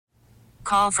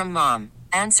Call from mom.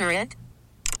 Answer it.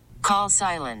 Call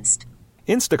silenced.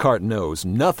 Instacart knows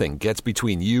nothing gets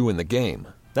between you and the game.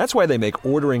 That's why they make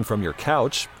ordering from your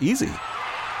couch easy.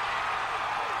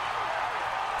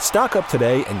 Stock up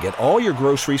today and get all your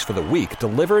groceries for the week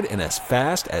delivered in as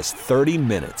fast as 30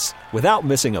 minutes without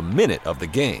missing a minute of the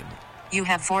game. You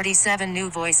have 47 new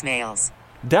voicemails.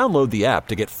 Download the app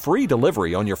to get free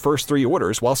delivery on your first 3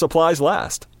 orders while supplies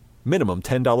last. Minimum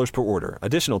 $10 per order.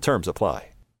 Additional terms apply.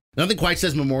 Nothing quite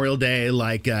says Memorial Day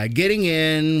like getting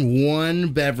in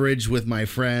one beverage with my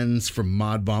friends from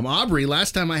Modbom. Aubrey,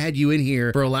 last time I had you in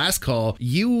here for a last call,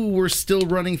 you were still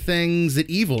running things at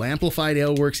Evil, Amplified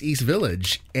Ale Works East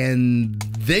Village, and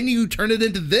then you turned it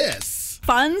into this.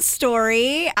 Fun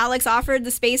story. Alex offered the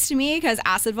space to me because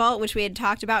Acid Vault, which we had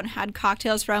talked about and had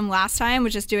cocktails from last time,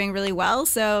 was just doing really well.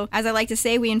 So, as I like to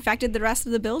say, we infected the rest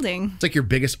of the building. It's like your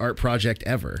biggest art project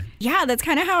ever. Yeah, that's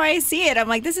kind of how I see it. I'm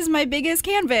like, this is my biggest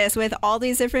canvas with all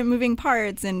these different moving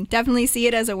parts, and definitely see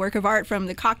it as a work of art, from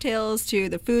the cocktails to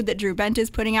the food that Drew Bent is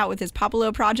putting out with his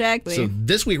Popolo project. So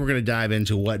this week we're going to dive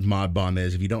into what Modbom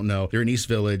is. If you don't know, they're in East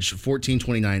Village,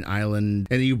 1429 Island,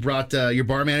 and you brought your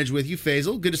bar manager with you,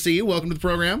 Faisal. Good to see you. Welcome to the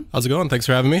program. How's it going? Thanks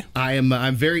for having me.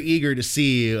 I'm very eager to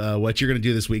see what you're going to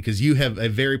do this week, because you have a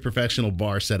very professional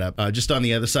bar set up just on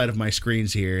the other side of my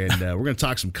screens here, and we're going to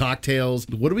talk some cocktails.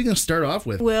 What are we going to start off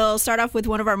with? We'll start off with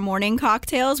one of our morning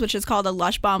cocktails, which is called a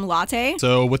Lush Bom Latte.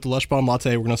 So with the Lush Bom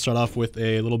Latte, we're going to start off with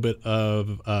a little bit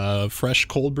of fresh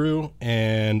cold brew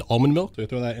and almond milk. So we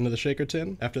throw that into the shaker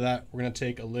tin. After that, we're going to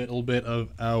take a little bit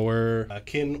of our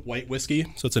Kin white whiskey.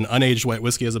 So it's an unaged white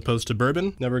whiskey as opposed to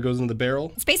bourbon. Never goes in the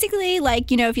barrel. It's basically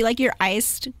like, if you like your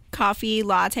iced coffee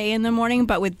latte in the morning,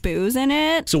 but with booze in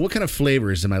it. So what kind of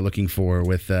flavors am I looking for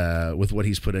with what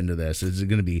he's put into this? Is it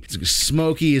going to be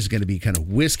smoky? Is it going to be kind of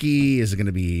whiskey? Is it going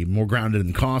to be more grounded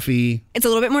in coffee? It's a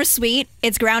little bit more sweet.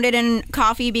 It's grounded in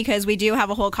coffee because we do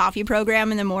have a whole coffee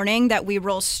program in the morning that we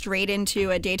roll straight into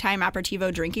a daytime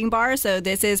aperitivo drinking bar. So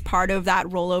this is part of that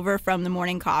rollover from the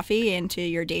morning coffee into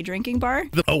your day drinking bar.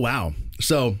 Oh, wow.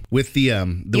 So with the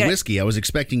whiskey, I was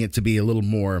expecting it to be a little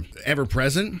more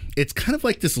ever-present. It's kind of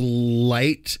like this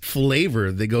light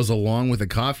flavor that goes along with the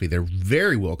coffee. They're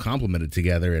very well complemented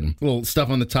together, and a little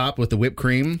stuff on the top with the whipped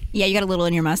cream. Yeah, you got a little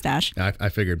in your mustache. I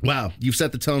figured. Wow, you've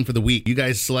set the tone for the week. You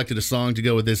guys selected a song to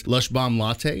go with this Lush Bom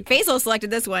Latte. Faisal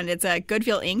selected this one. It's a Good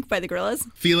Feel Inc. by the Gorillaz.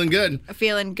 Feeling good.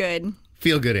 Feeling good.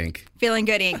 Feel Good Inc. Feeling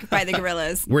Good Inc. by the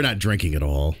Gorillaz. We're not drinking at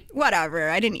all.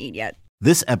 Whatever. I didn't eat yet.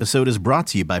 This episode is brought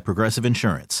to you by Progressive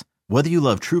Insurance. Whether you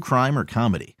love true crime or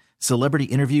comedy, celebrity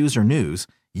interviews or news,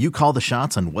 you call the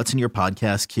shots on what's in your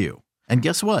podcast queue. And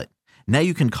guess what? Now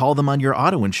you can call them on your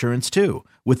auto insurance too,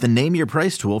 with the Name Your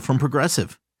Price tool from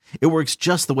Progressive. It works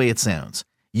just the way it sounds.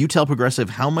 You tell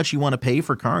Progressive how much you want to pay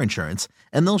for car insurance,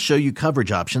 and they'll show you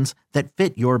coverage options that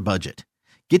fit your budget.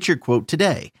 Get your quote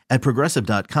today at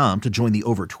Progressive.com to join the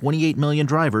over 28 million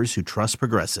drivers who trust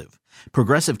Progressive.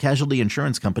 Progressive Casualty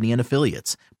Insurance Company and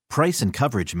Affiliates. Price and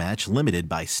coverage match limited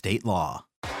by state law.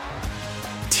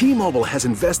 T-Mobile has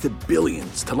invested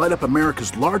billions to light up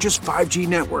America's largest 5G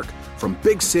network, from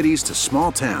big cities to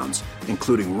small towns,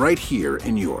 including right here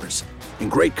in yours. And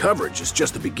great coverage is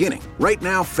just the beginning. Right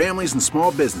now, families and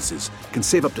small businesses can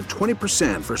save up to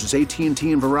 20% versus AT&T and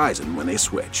Verizon when they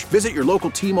switch. Visit your local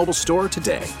T-Mobile store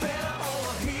today.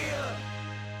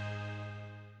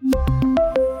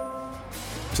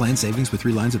 Plan savings with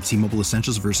 3 lines of T-Mobile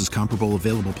Essentials versus comparable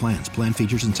available plans. Plan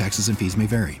features and taxes and fees may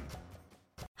vary.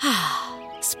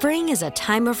 Spring is a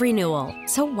time of renewal,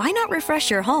 so why not refresh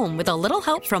your home with a little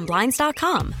help from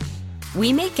Blinds.com?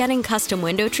 We make getting custom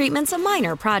window treatments a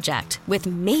minor project with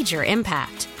major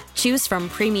impact. Choose from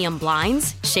premium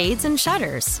blinds, shades, and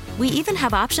shutters. We even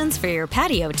have options for your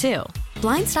patio, too.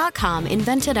 Blinds.com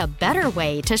invented a better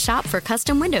way to shop for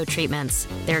custom window treatments.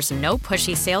 There's no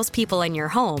pushy salespeople in your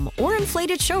home or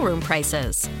inflated showroom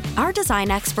prices. Our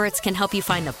design experts can help you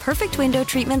find the perfect window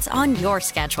treatments on your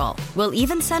schedule. We'll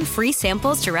even send free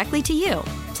samples directly to you.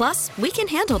 Plus, we can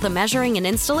handle the measuring and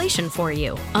installation for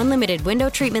you. Unlimited window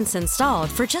treatments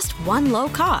installed for just one low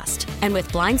cost. And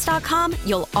with Blinds.com,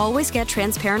 you'll always get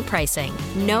transparent pricing.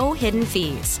 No hidden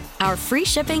fees. Our free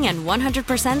shipping and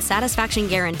 100% satisfaction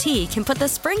guarantee can put the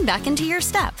spring back into your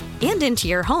step and into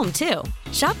your home, too.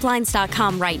 Shop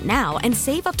Blinds.com right now and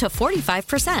save up to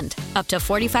 45%. Up to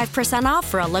 45% off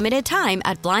for a limited time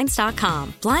at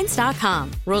Blinds.com.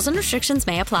 Blinds.com. Rules and restrictions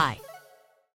may apply.